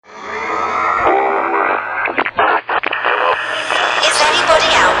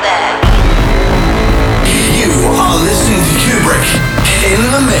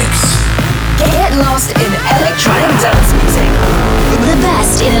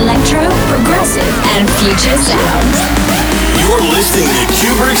and future sounds. You're listening to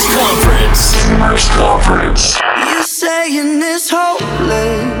Cuebrick's Conference. You're saying it's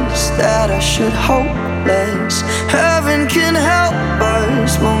hopeless, that I should hope less. Heaven can help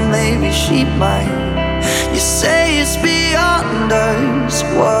us, well maybe she might. You say it's beyond us,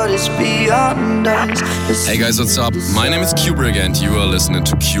 what is beyond us? Hey guys, what's up? My name is Cuebrick and you are listening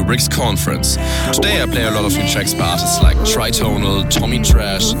to Cuebrick's Conference. Today I play a lot of new tracks by artists like Tritonal, Tommy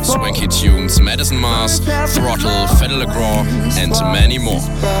Trash, Swanky Tunes, Madison Mars, Throttle, Fede LeGrand and many more.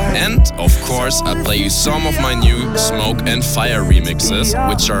 And of course I play you some of my new Smoke and Fire remixes,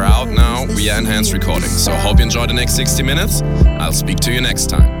 which are out now via enhanced recording. So hope you enjoy the next 60 minutes. I'll speak to you next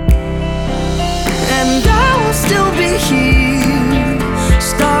time. And I will still be here,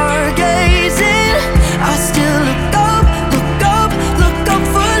 stargazing. I still look up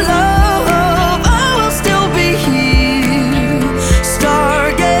for love. I will still be here,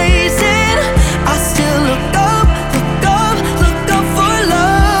 stargazing. I still look up for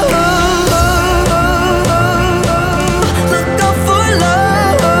love. Look up for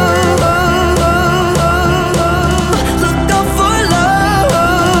love. Look up for love.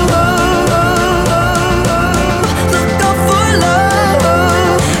 Look up for love.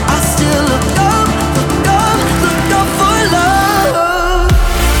 I still look up for love.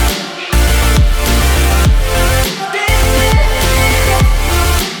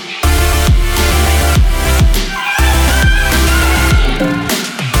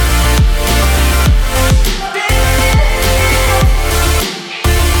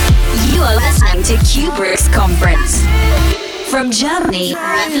 You are listening to Cuebrick's Conference. From Germany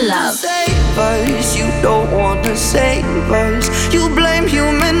with love. Save us, you don't wanna save us. You blame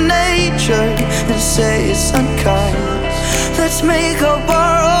human nature and say it's unkind. Let's make up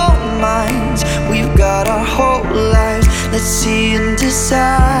our own minds. We've got our whole lives. Let's see and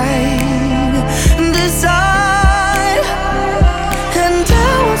decide. And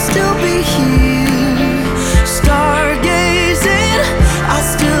I will still be here, stargazing. I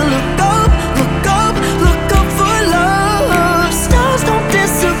still look up for love. Stars don't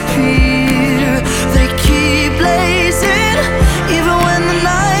disappear, they keep blazing, even when the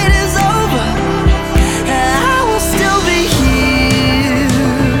night is over. And I will still be here,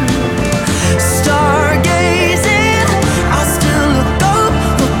 stargazing. I still look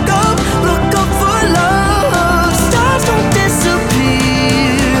up for love. Stars don't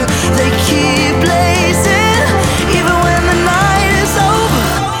disappear, they keep blazing, even when the night is over.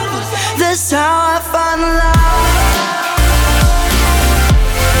 That's how I find love.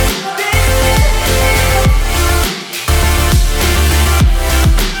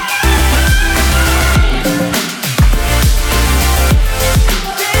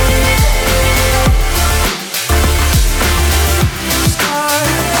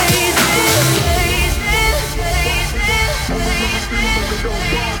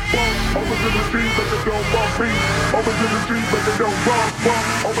 Over to the street, but they don't bump, bump.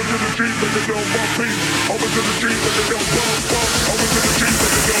 Over to the street, but they don't bump beats. Over to the street, but they don't bump, bump. Over to the street, but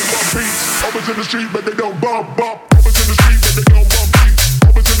they don't bump beats. Over to the street, but they don't bump, bump. Over to the street, but they don't bump beats.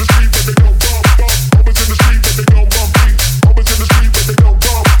 Over to the street, but they don't bump, bump. Over to the street, but they don't bump beats. Over to the street, but they don't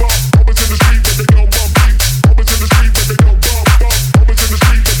bump, bump. Over to the street, but they don't bump beats. Over to the street, but they don't bump, bump. Over to the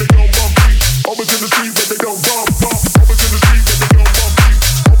street, but they don't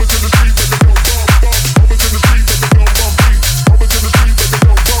bump beats. Over to the street, but they don't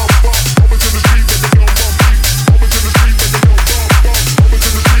bump, bump. Over to the street, but they don't bump beats. Over to the street, but they don't bump, bump. Over to the street, but they don't bump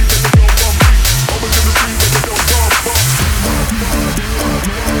beats.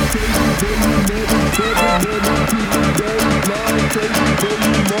 Over to the street, but they don't bump, bump.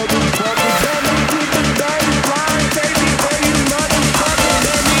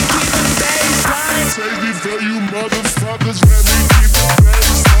 Save it for you motherfuckers, let me keep the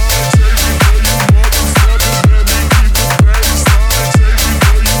baseline. Save it for you motherfuckers, let me keep the baseline. Save it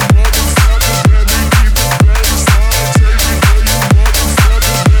for you motherfuckers, let me keep the baseline.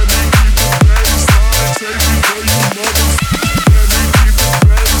 Save it for you motherfuckers, let me keep the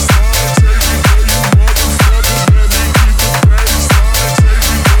baseline. Save it for you motherfuckers, let me keep the baseline. Save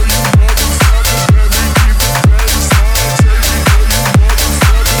it for you motherfuckers, let me keep the baseline. Save it for you motherfuckers, let me keep the baseline. Save it for you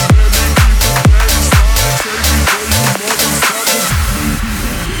motherfuckers, let me keep the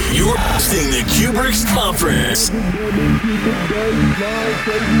You're listening to Cuebrick's Conference.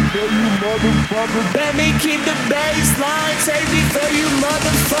 Let me keep the baseline, save it for you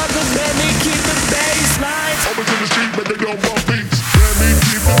motherfuckers. Let me keep the baseline. Over to the street, but they don't bump beats. Let me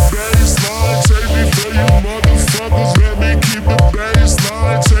keep the baseline, save it for you motherfuckers. Let me keep the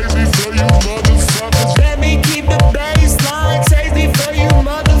baseline, save it for you motherfuckers. Let me keep the baseline, save it for you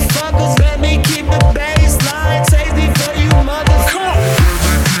motherfuckers. Let me keep the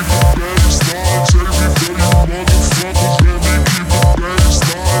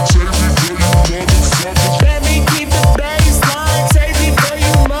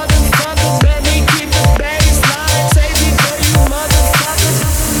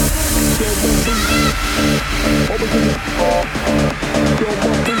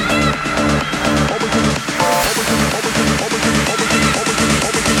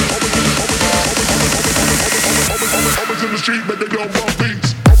street, but they don't bump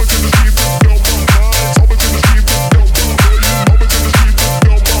beats. Always in the street, but they don't bump lines. Always in the street, but they don't bump lines. Always in the street, but they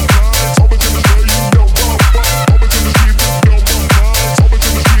don't bump lines. Always in the street, you don't bump bump. Always in the street, but they don't bump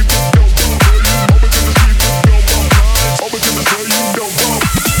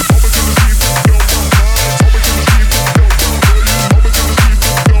lines. Always in the street, but they don't bump lines. Always in the street,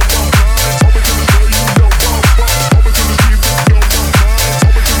 but they don't bump lines. Always in the street, you don't bump. Always in the street, but they don't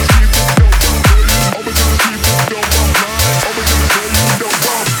bump lines. Always in the street, but they don't bump lines. Always in the street, but they don't bump lines. Always in the street, you don't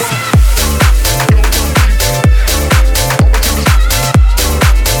bump bump. Always in the street, but they don't bump lines. Always in the street,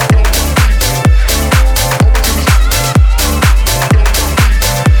 but they don't bump lines. Always in the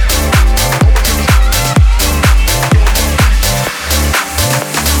street, but they don't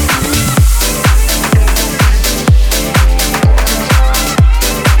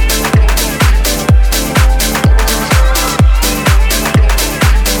bump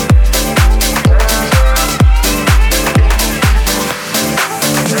lines. Always in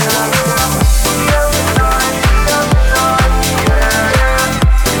the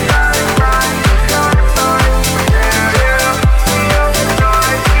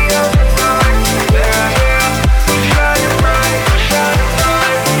street, you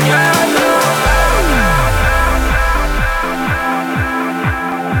don't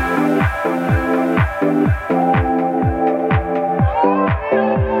bump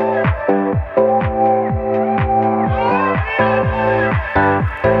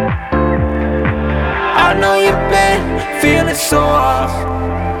bump. I know you've been feeling so off,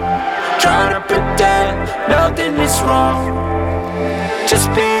 trying to pretend nothing is wrong. Just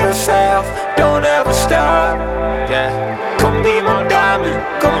be yourself, don't ever stop. Yeah, come be my diamond,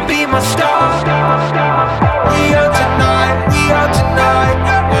 come be my star. We are tonight, we are tonight.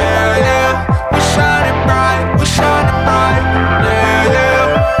 Yeah, yeah, we're shining bright, we're shining bright. Yeah, yeah,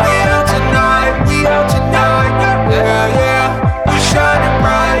 we are tonight, we are tonight. Yeah, yeah, we're shining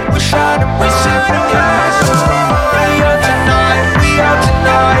bright, we're shining bright. We're shining bright. We are tonight, we are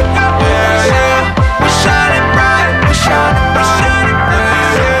tonight. Yeah, yeah, we're shining bright, we're shining bright.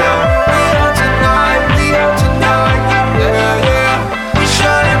 Yeah, yeah, we are tonight, we are tonight. Yeah, yeah, we're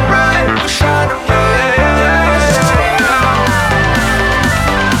shining bright, we're shining bright.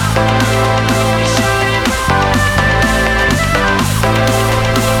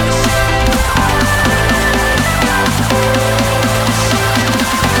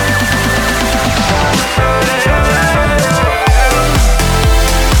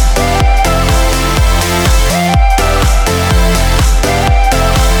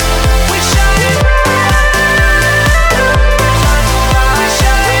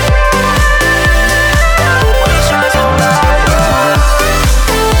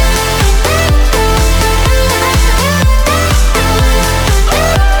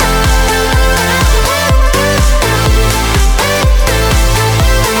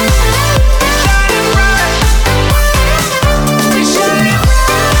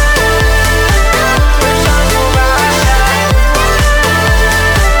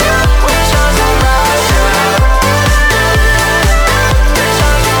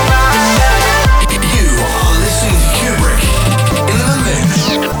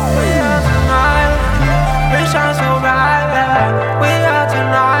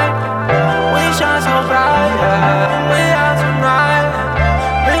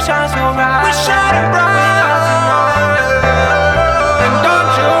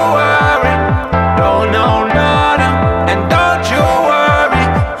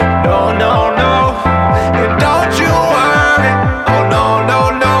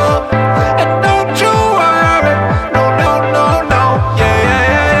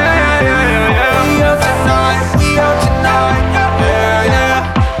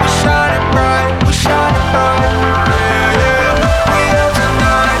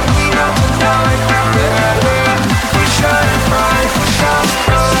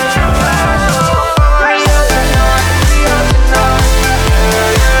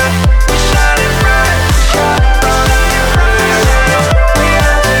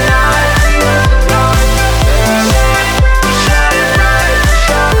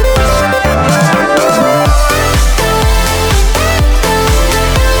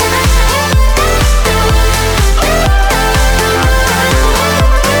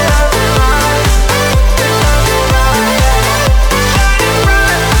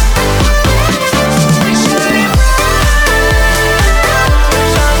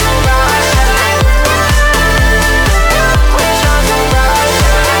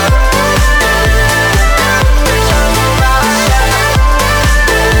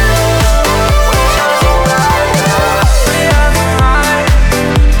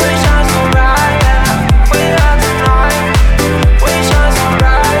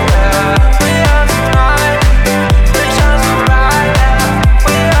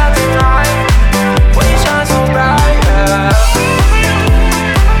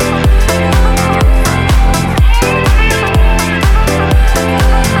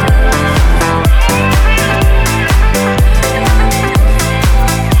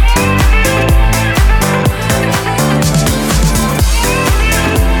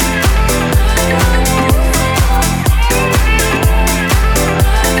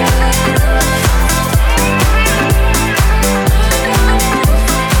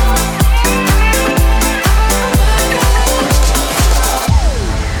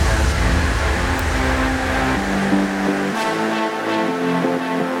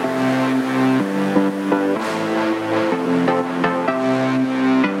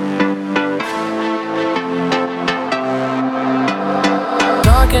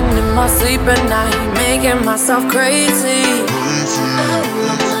 Talking in my sleep at night, making myself crazy.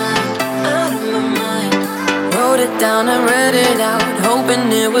 Out of my mind. Wrote it down and read it out, hoping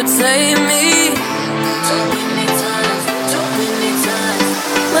it would save me. Too many times.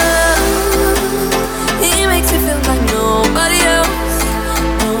 Well, he makes me feel like nobody else.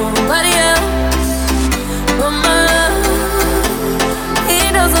 But my love,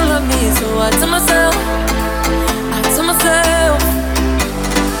 he doesn't love me, so I tell myself.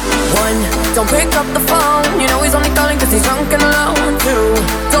 One, don't pick up the phone. You know he's only calling cause he's drunk and alone. Two,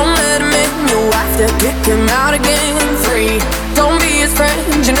 don't let him in. You have to kick him out again. Three, don't be his friend.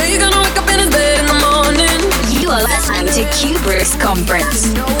 You know you're gonna wake up in his bed in the morning. You are listening to Cuebrick's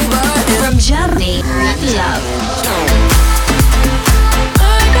Conference. From Germany, love.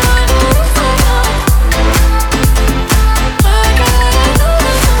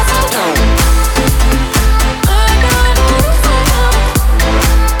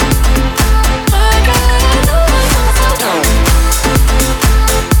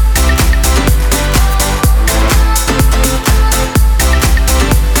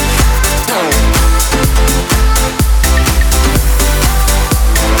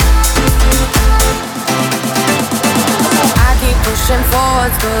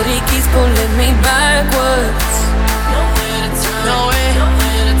 Forwards, but he keeps pulling me backwards. Nowhere to turn.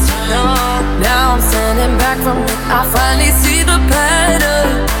 No. Now I'm standing back from it. I finally see the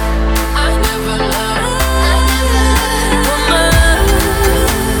pattern. I never learned. Woman,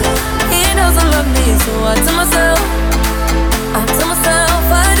 he doesn't love me, so I tell myself,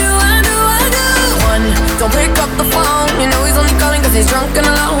 I do. One, don't pick up the phone. You know he's only calling cause he's drunk and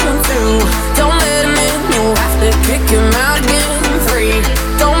alone. Two, don't let him in. You have to kick him out again. Three,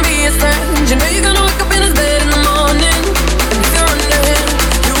 don't be his friend. You know you're gonna wake up in his bed in the morning. And if you're under him,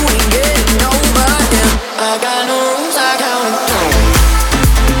 you ain't getting over him. I got no rules, I count down.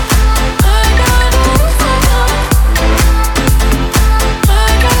 I got no rules, I count. I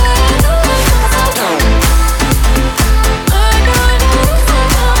got no rules, I count. I got no rules, I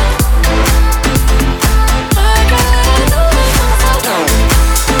count. I got no rules, I count.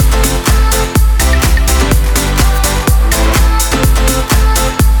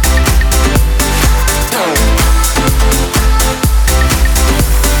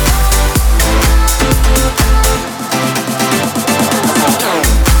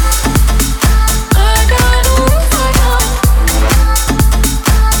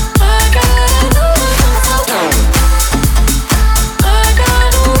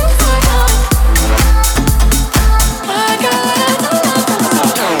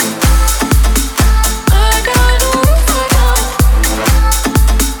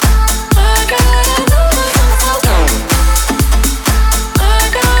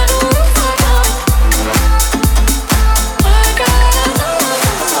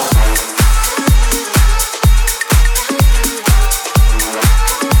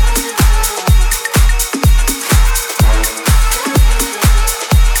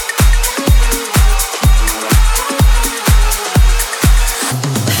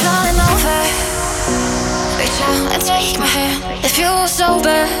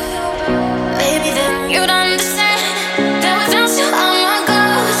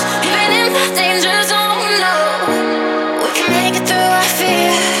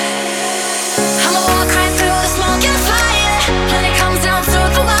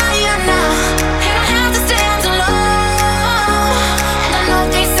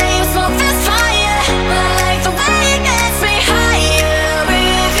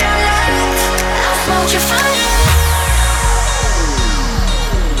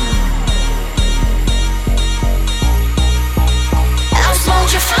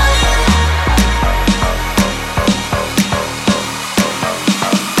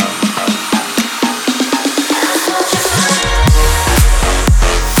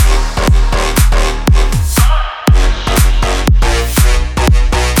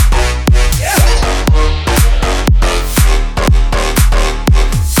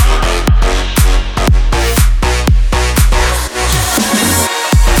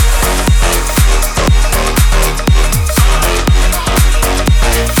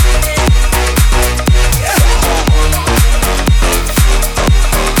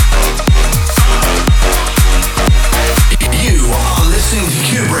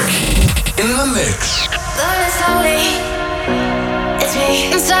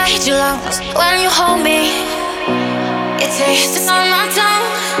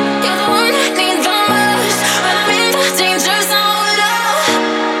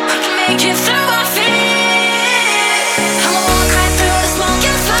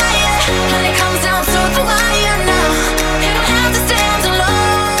 Down to the wire now. You don't have to stay on too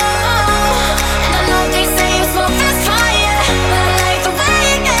long.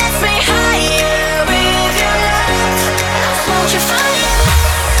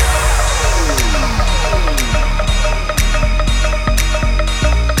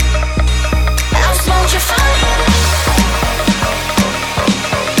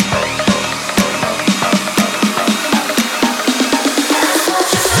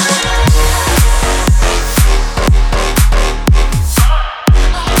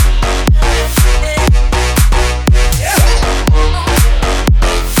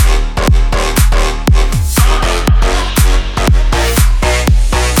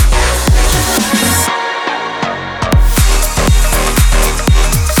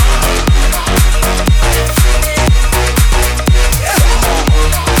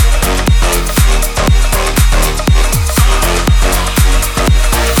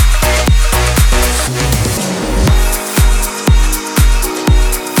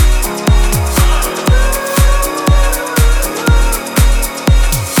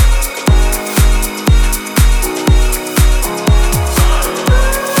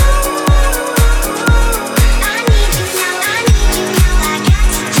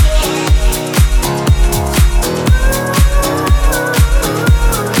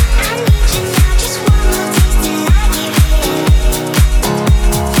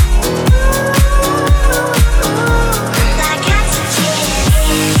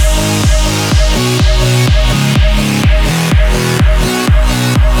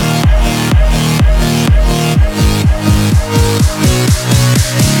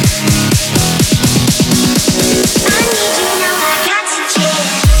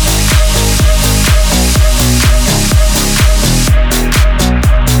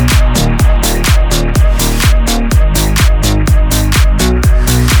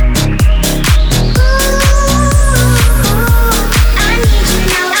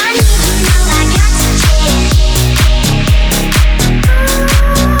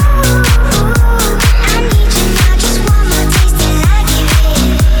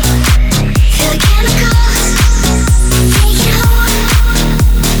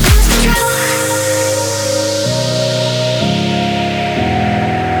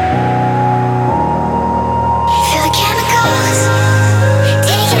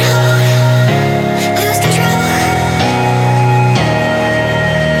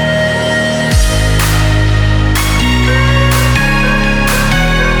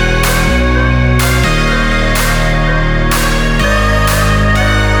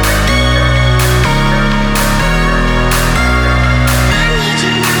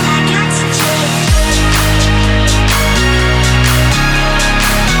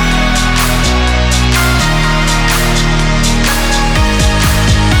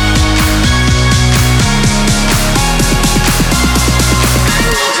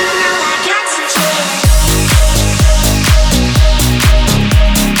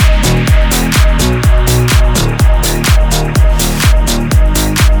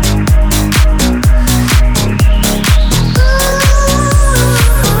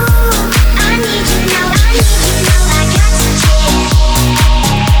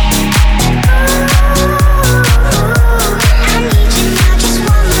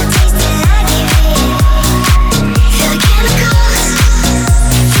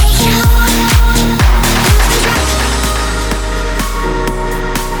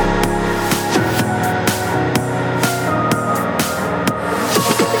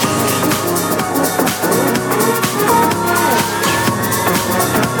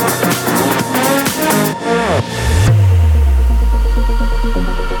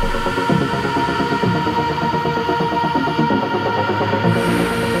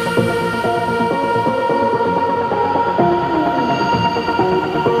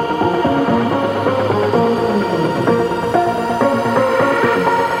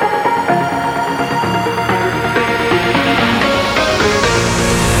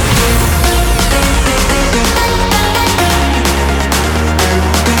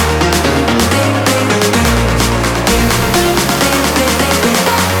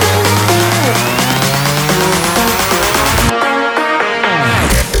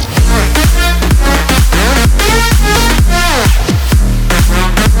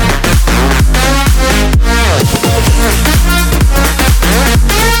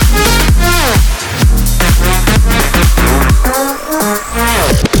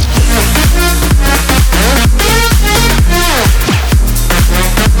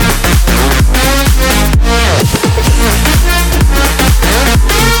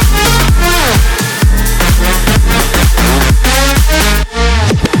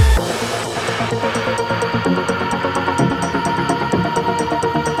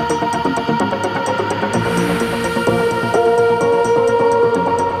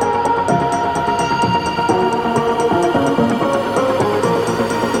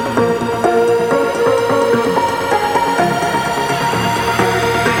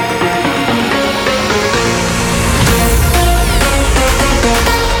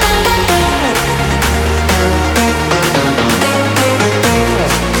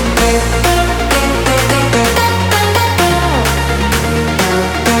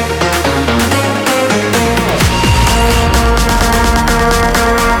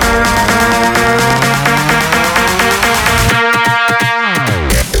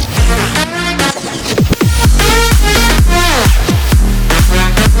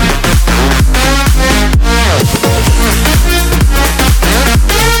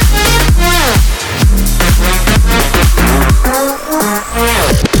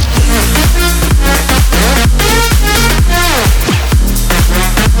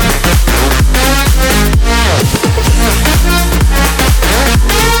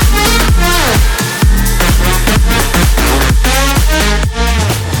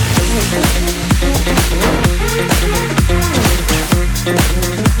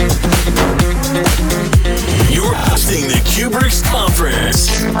 You're hosting the Cuebrick's Conference.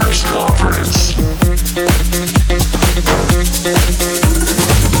 Cuebrick's Conference.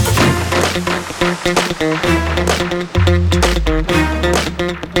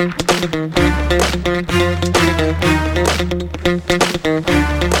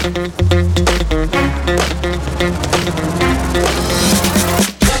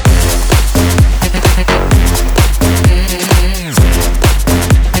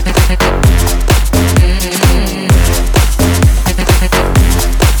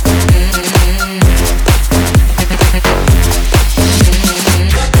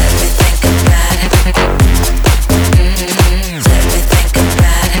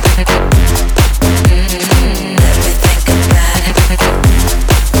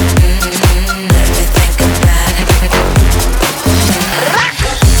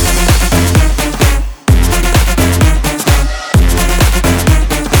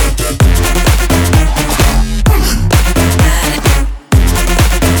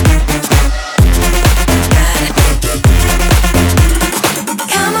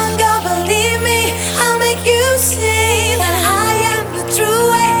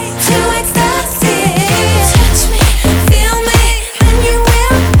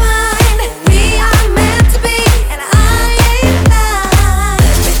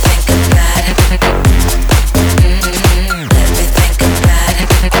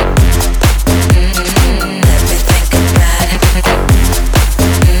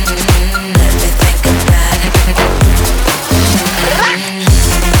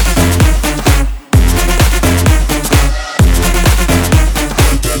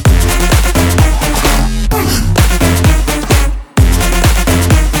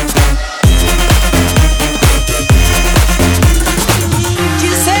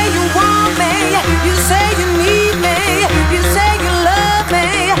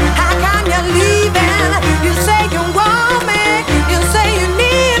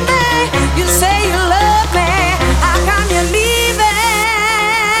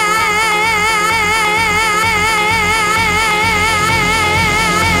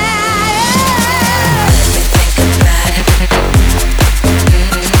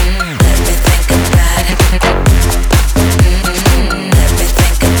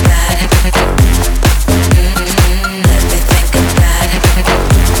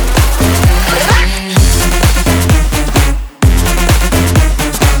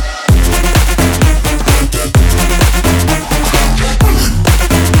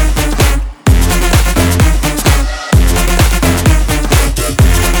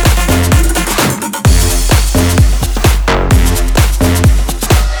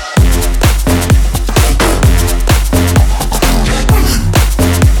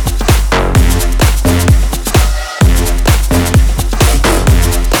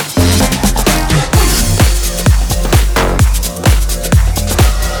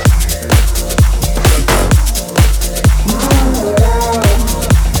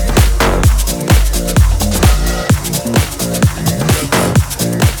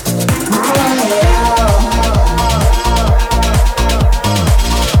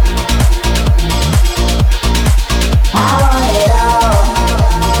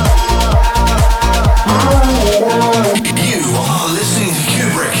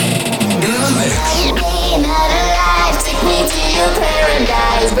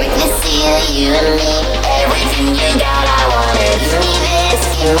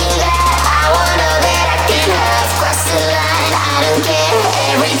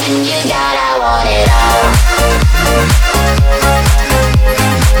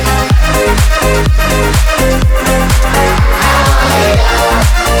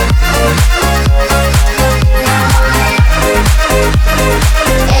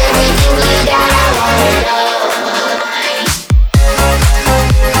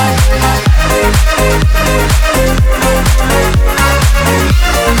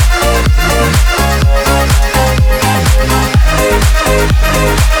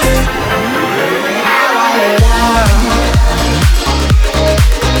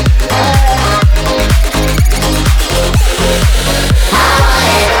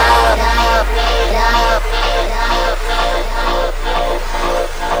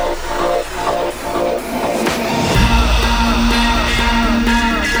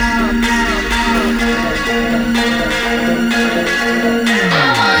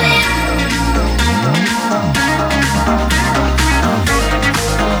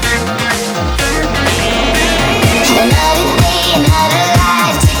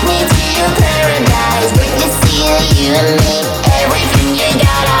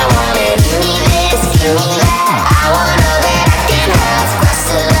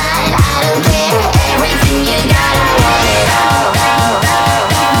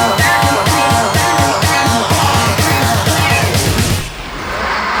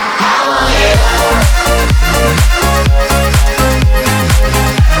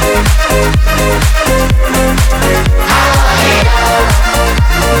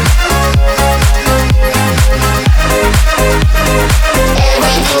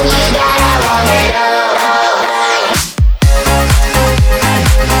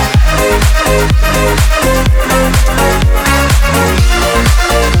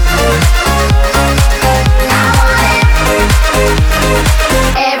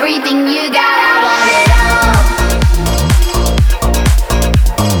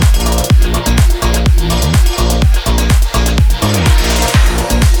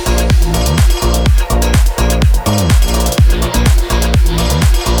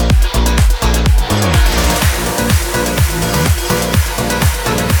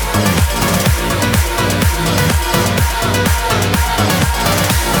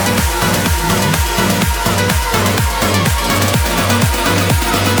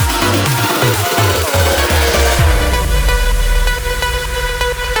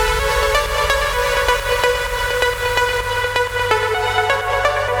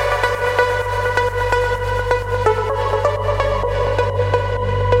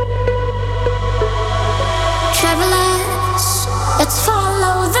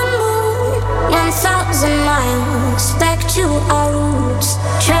 miles back to our roots.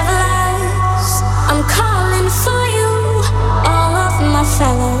 Travelers, I'm calling for you. All of my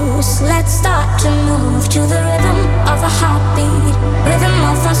fellows, let's start to move to the rhythm of a heartbeat, rhythm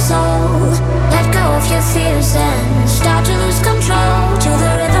of our soul. Let go of your fears and start to lose control. To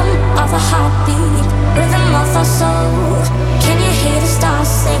the rhythm of a heartbeat, rhythm of our soul. Can you hear the stars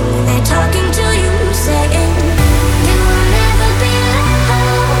sing? They're talking to you, saying you will never be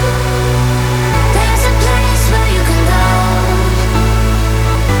alone. There's a place where you can go.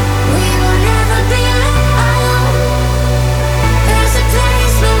 We will never be alone. There's a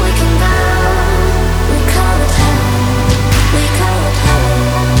place where we can go. We call it home. We call it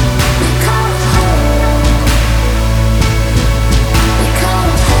home. We call it home. We call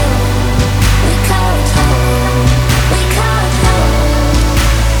it home. We call it home. We call it home.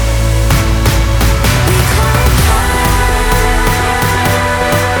 We call it home.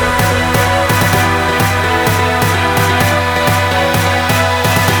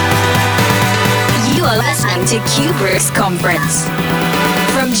 You are listening to Cuebrick's Conference.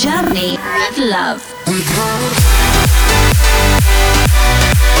 From Germany with love.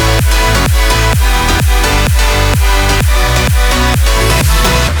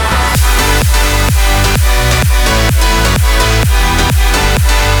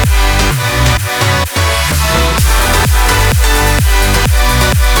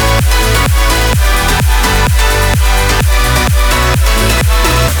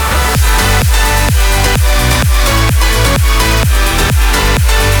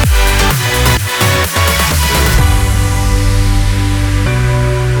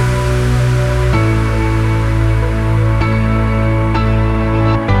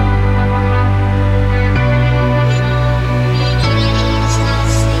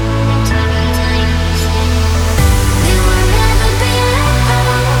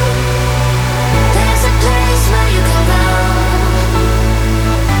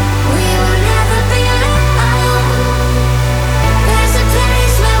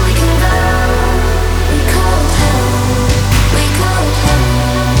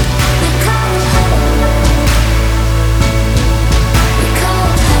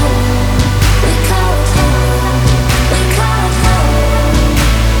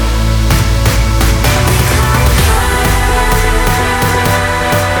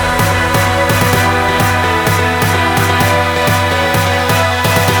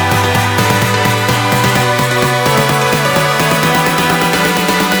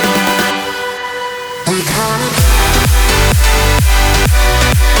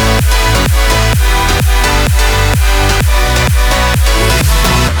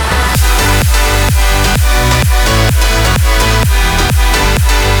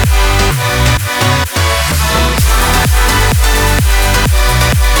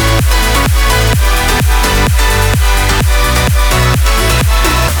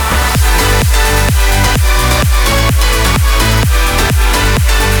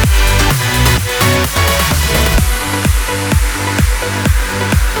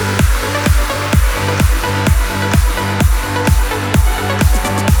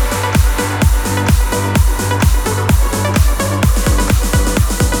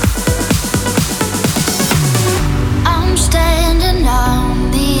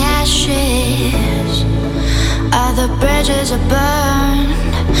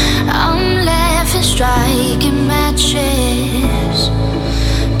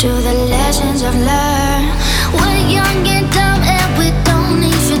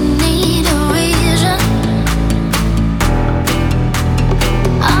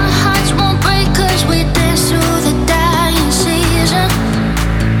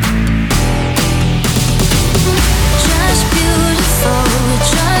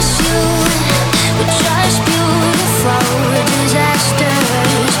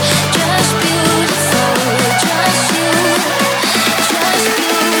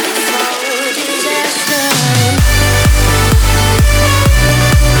 disasters.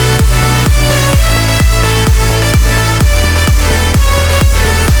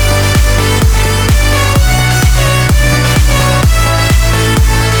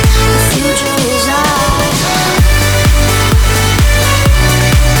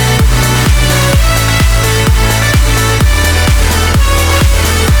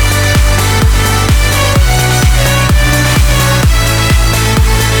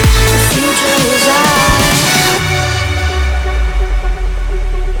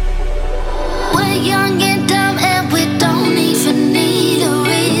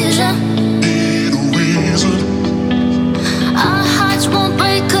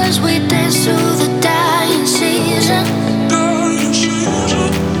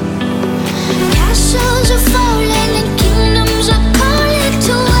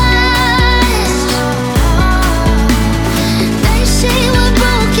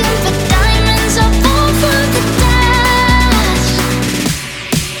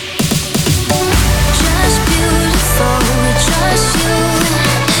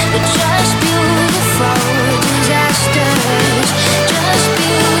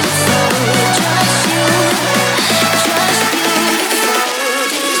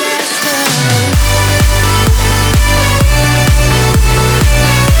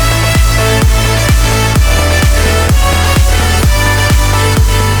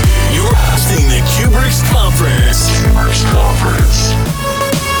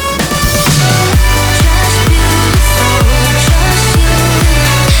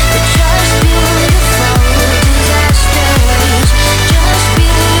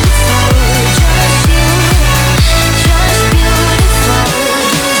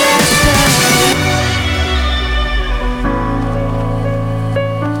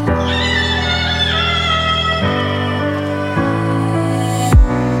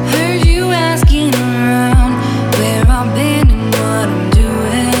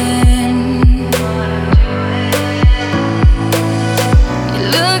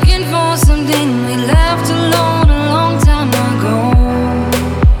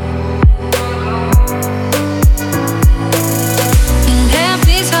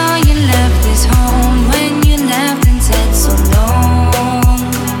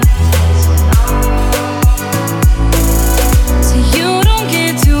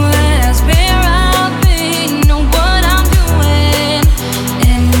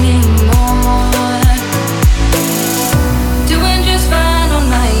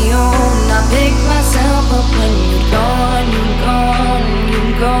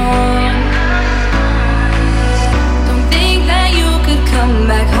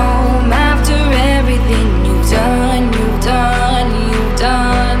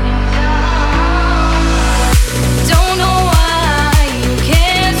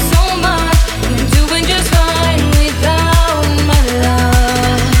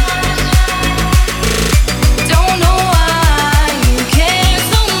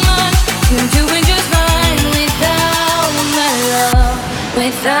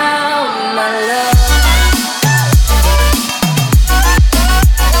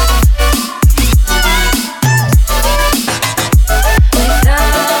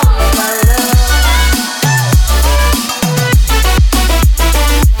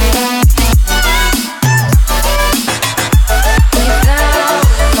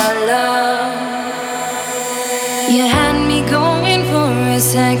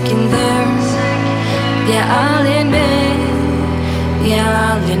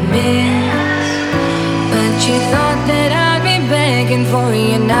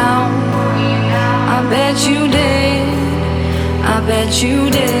 worrying now. I bet you did, I bet you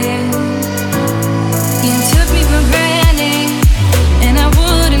did. You took me for granted, and I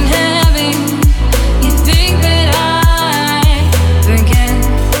wouldn't have it. You think that I forget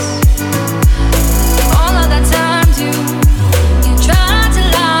all of that time too. You tried to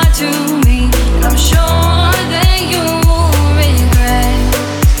lie to me, and I'm sure that you regret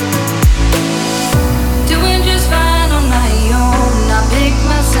doing just fine on my own. I pick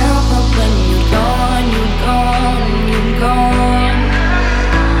myself up when you're gone, you're gone, you're gone.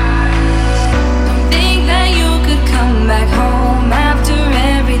 Don't think that you could come back home after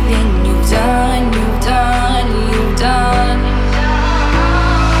everything you've done, you've done, you've done.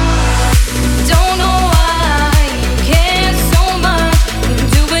 Don't know why you care so much. You're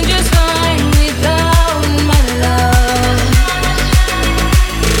doing just fine without my love.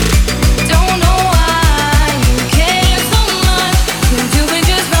 Don't know why you care so much. You're doing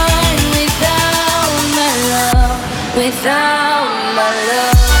just fine without my love. Without my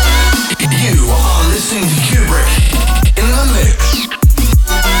love. You are listening to Cuebrick in the mix.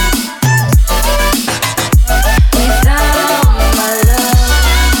 Without my love.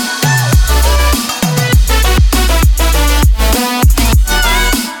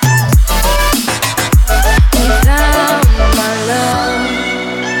 Without my love.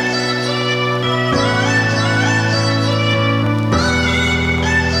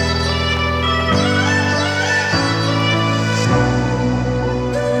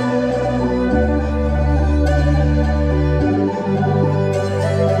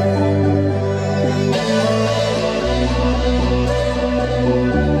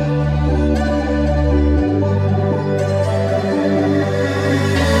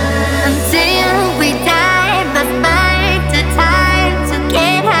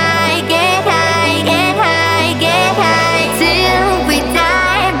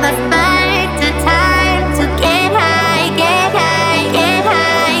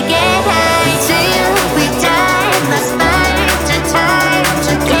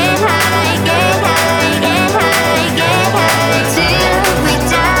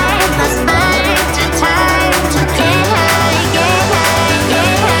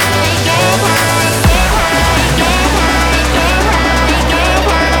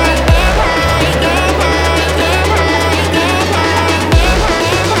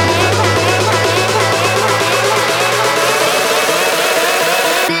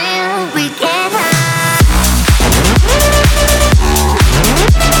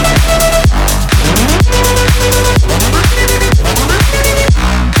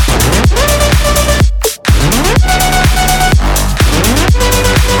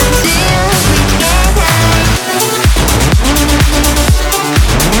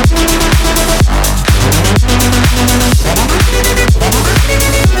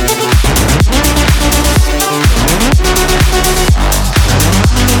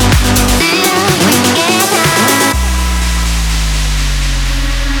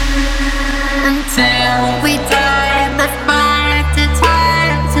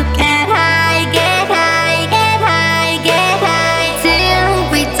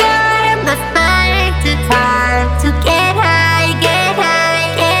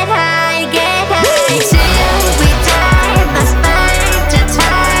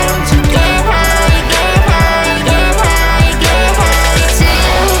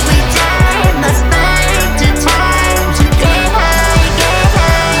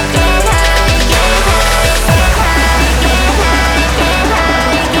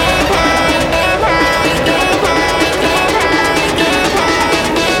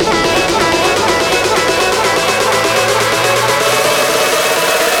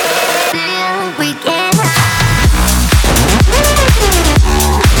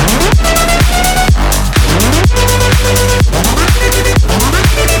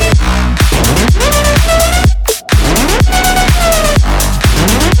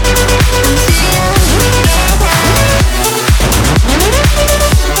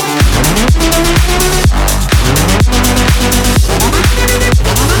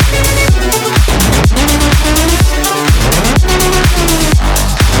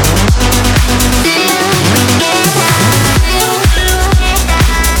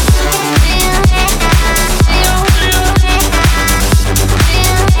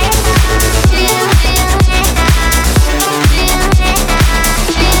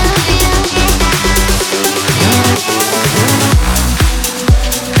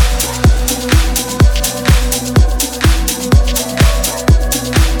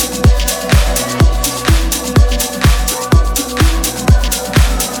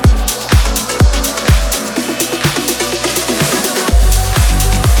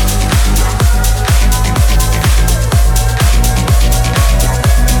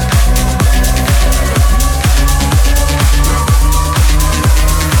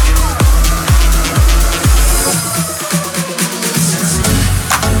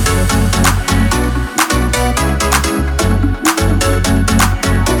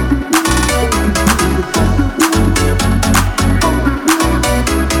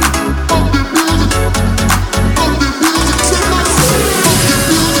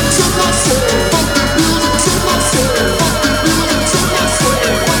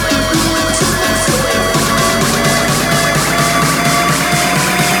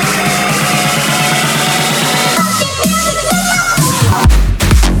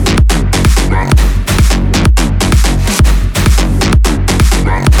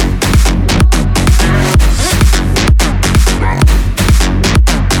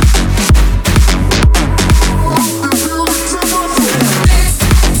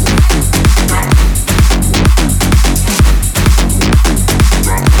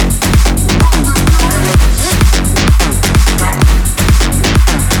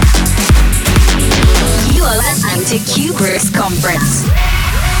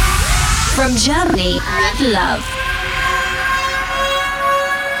 From Germany with love.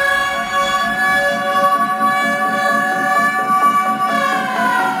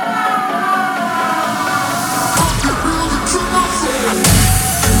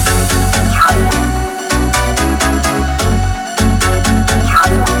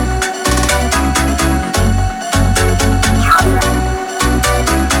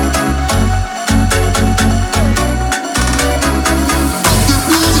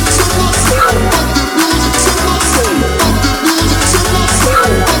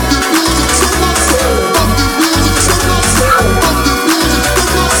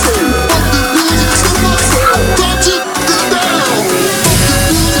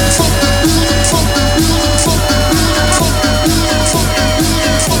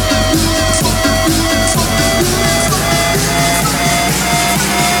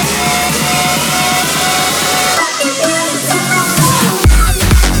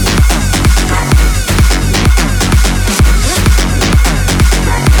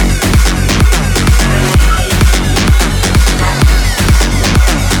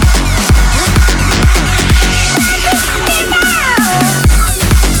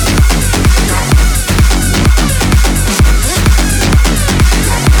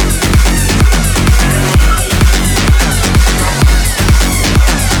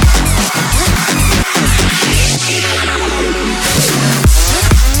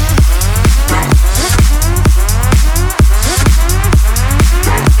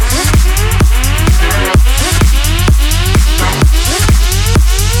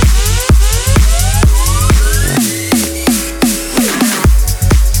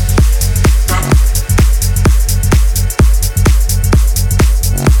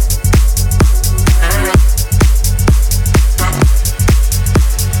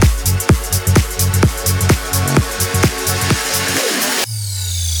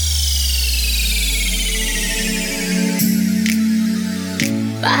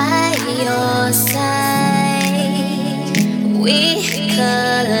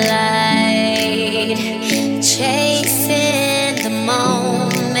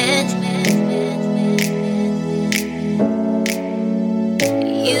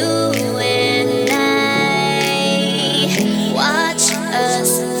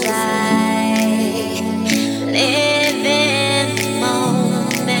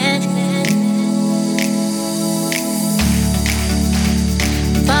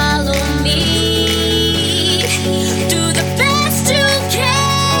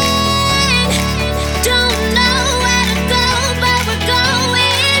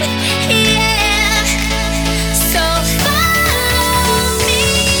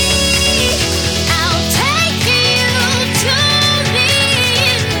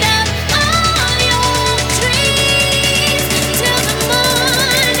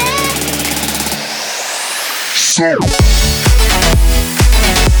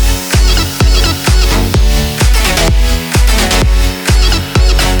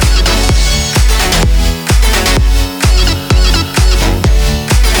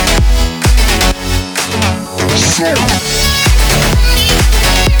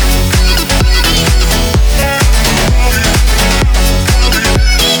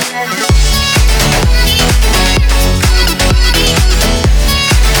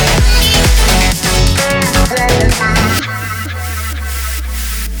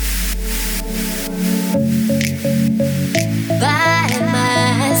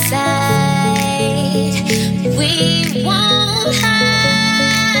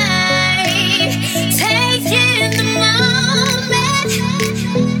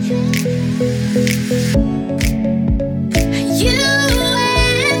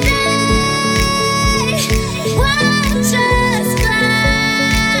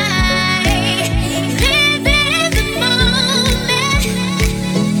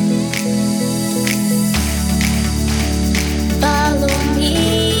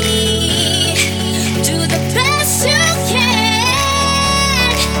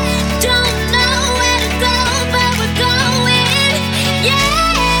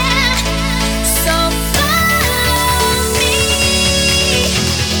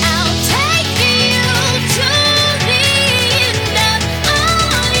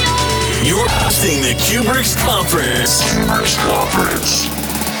 The Cuebrick's Conference.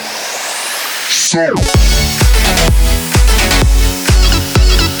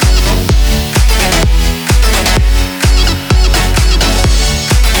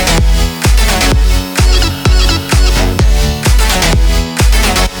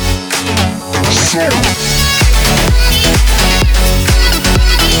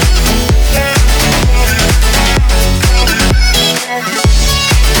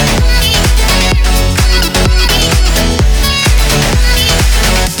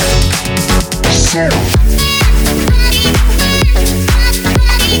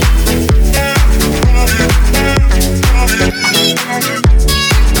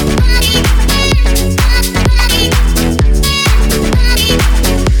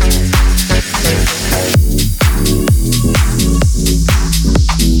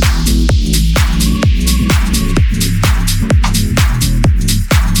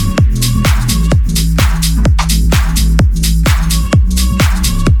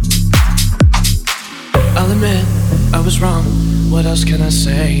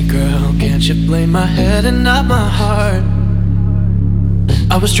 My head and not my heart.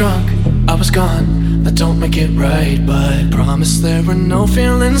 I was drunk, I was gone. That don't make it right, but promise there were no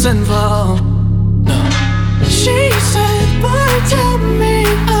feelings involved. No. She said, boy, tell me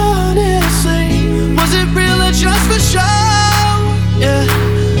honestly, was it real or just for show? Yeah.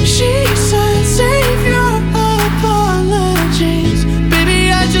 She said, save your apologies, baby,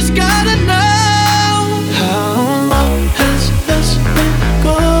 I just gotta know, how long has this been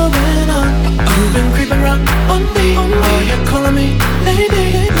going on? You've been creeping around on me. Are you calling me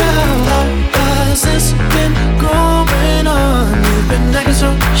lady? Now, how has this been going on? You've been acting so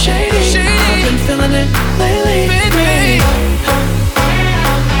shady. I've been feeling it lately, baby.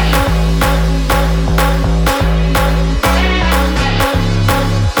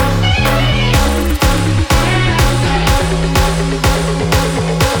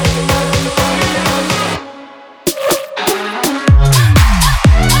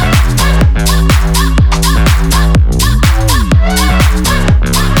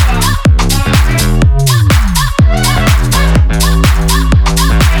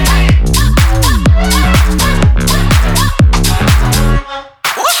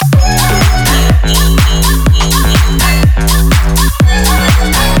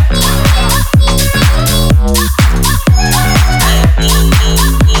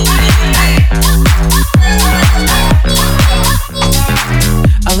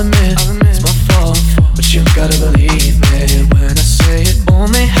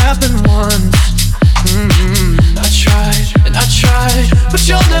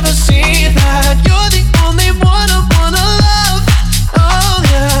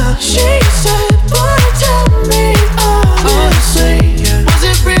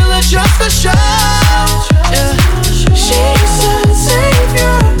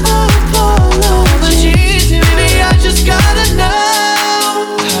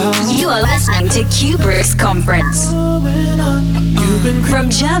 Cuebrick's Conference. From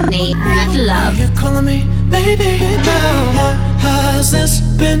Germany with love. You're calling me baby now. How has this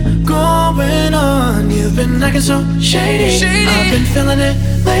been going on? You've been acting so shady. I've been feeling it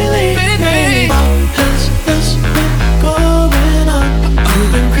lately, baby. How has this been going on?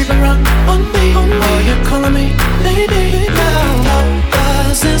 You've been creeping around on me. Are you calling me baby now? How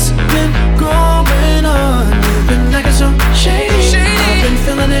has this been going on? You've been acting so shady. I've been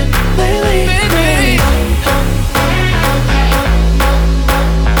feeling it lately, baby.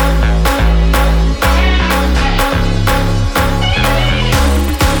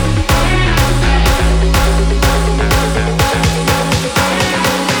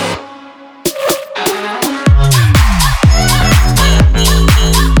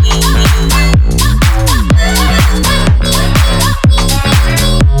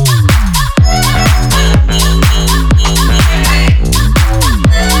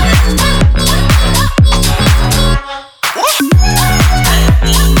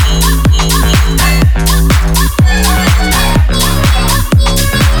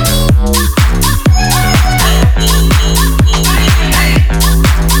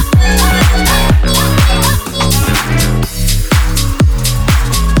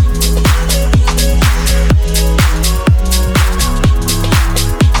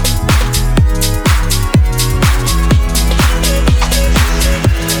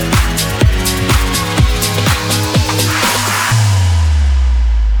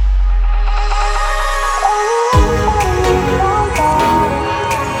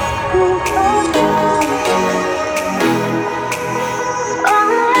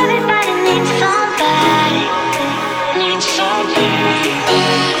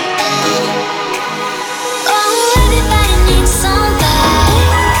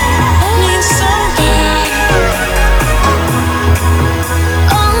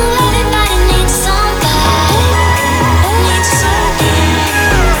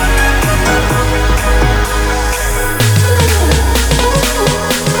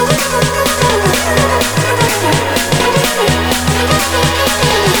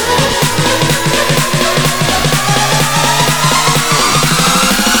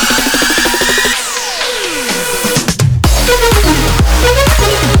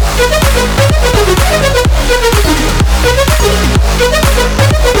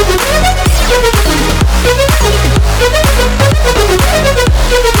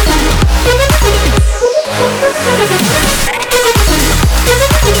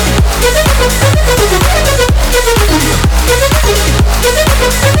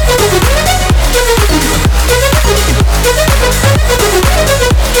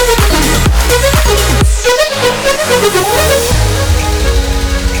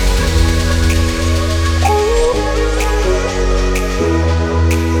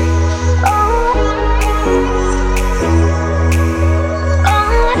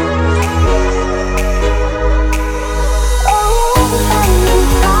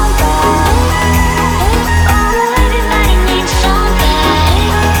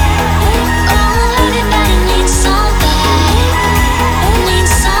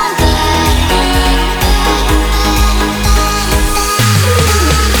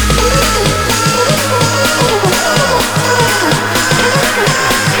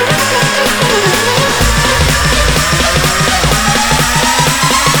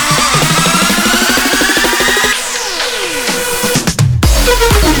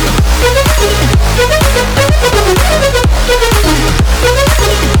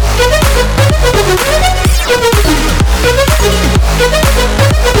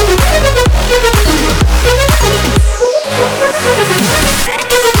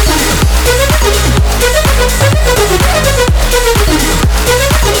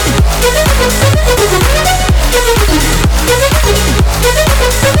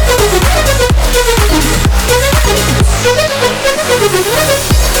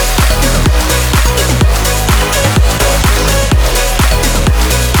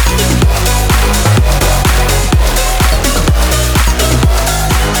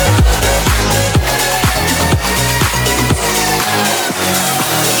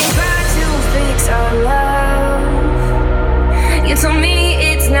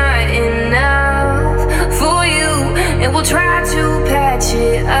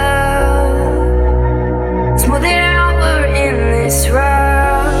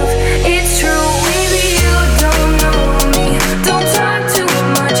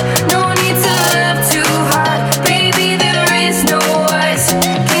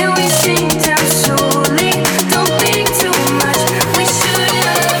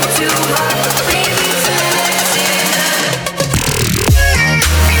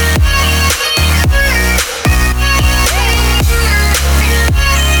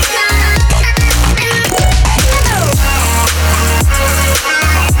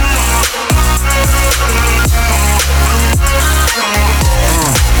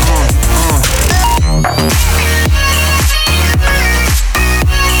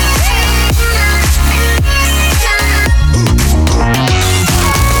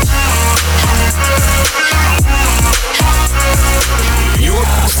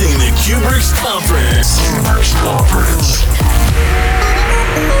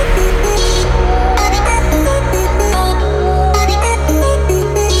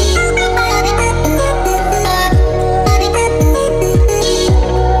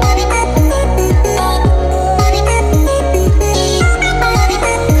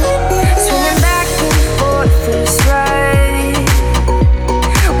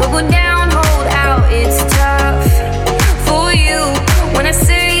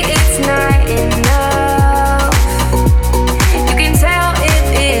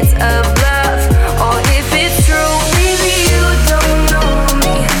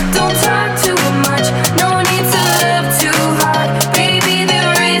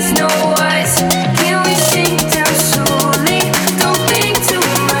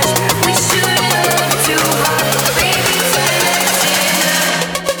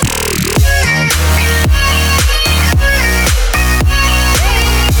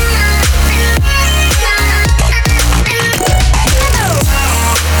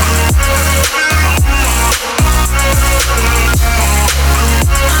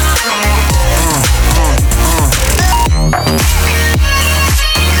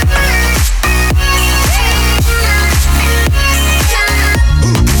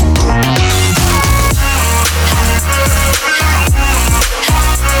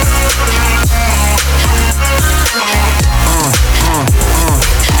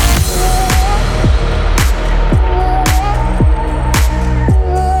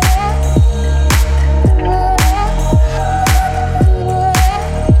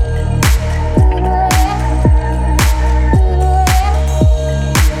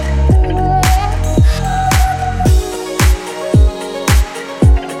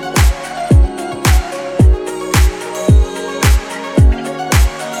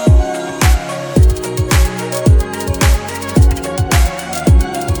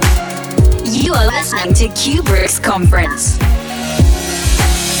 to Cuebrick's conference.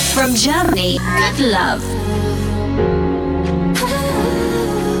 From Germany with love.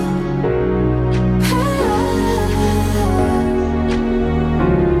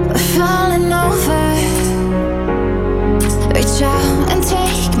 Falling over, reach out.